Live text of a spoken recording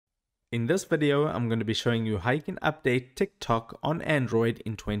In this video, I'm going to be showing you how you can update TikTok on Android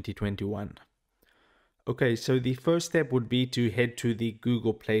in 2021. Okay, so the first step would be to head to the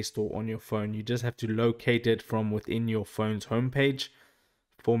Google Play Store on your phone. You just have to locate it from within your phone's homepage.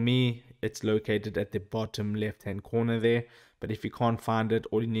 For me, it's located at the bottom left-hand corner there. But if you can't find it,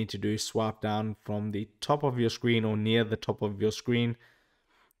 all you need to do is swipe down from the top of your screen or near the top of your screen.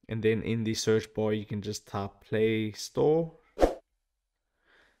 And then in the search bar, you can just type Play Store.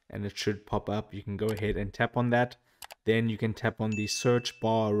 And it should pop up. You can go ahead and tap on that. Then you can tap on the search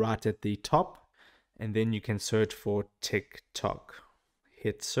bar right at the top, and then you can search for TikTok.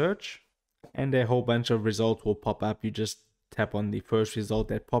 Hit search and a whole bunch of results will pop up. You just tap on the first result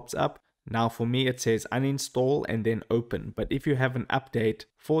that pops up. Now for me it says uninstall and then open, but if you have an update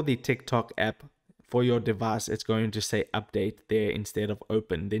for the TikTok app for your device, it's going to say update there instead of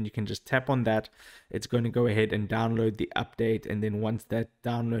open. Then you can just tap on that. It's going to go ahead and download the update, and then once that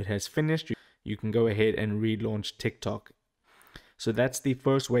download has finished, you can go ahead and relaunch TikTok. So that's the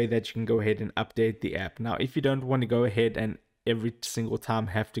first way that you can go ahead and update the app. Now if you don't want to go ahead and every single time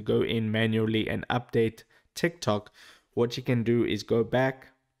have to go in manually and update TikTok, what you can do is go back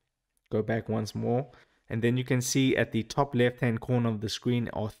once more. And then you can see at the top left hand corner of the screen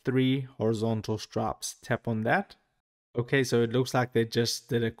are 3 horizontal stripes. Tap on that. Okay, so it looks like they just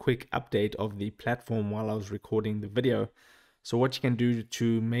did a quick update of the platform while I was recording the video. So what you can do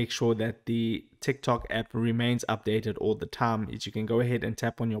to make sure that the TikTok app remains updated all the time is you can go ahead and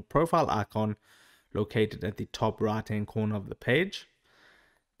tap on your profile icon located at the top right hand corner of the page.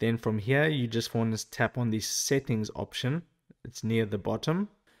 Then from here, you just want to tap on the settings option. It's near the bottom.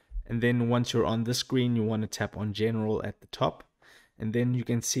 And then once you're on the screen, you want to tap on general at the top. And then you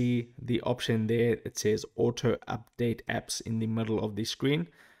can see the option there. It says auto update apps in the middle of the screen.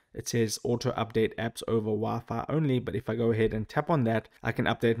 It says auto update apps over Wi-Fi only. But if I go ahead and tap on that, I can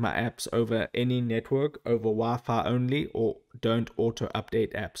update my apps over any network, over Wi-Fi only, or don't auto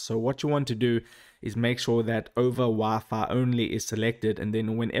update apps. So what you want to do is make sure that over Wi-Fi only is selected, and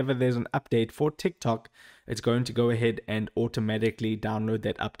then whenever there's an update for TikTok, it's going to go ahead and automatically download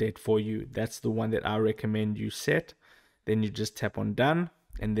that update for you. That's the one that I recommend you set. Then you just tap on done,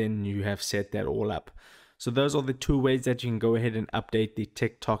 and then you have set that all up. So those are the 2 ways that you can go ahead and update the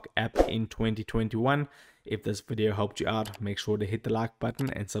TikTok app in 2021. If this video helped you out, make sure to hit the like button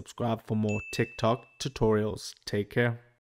and subscribe for more TikTok tutorials. Take care.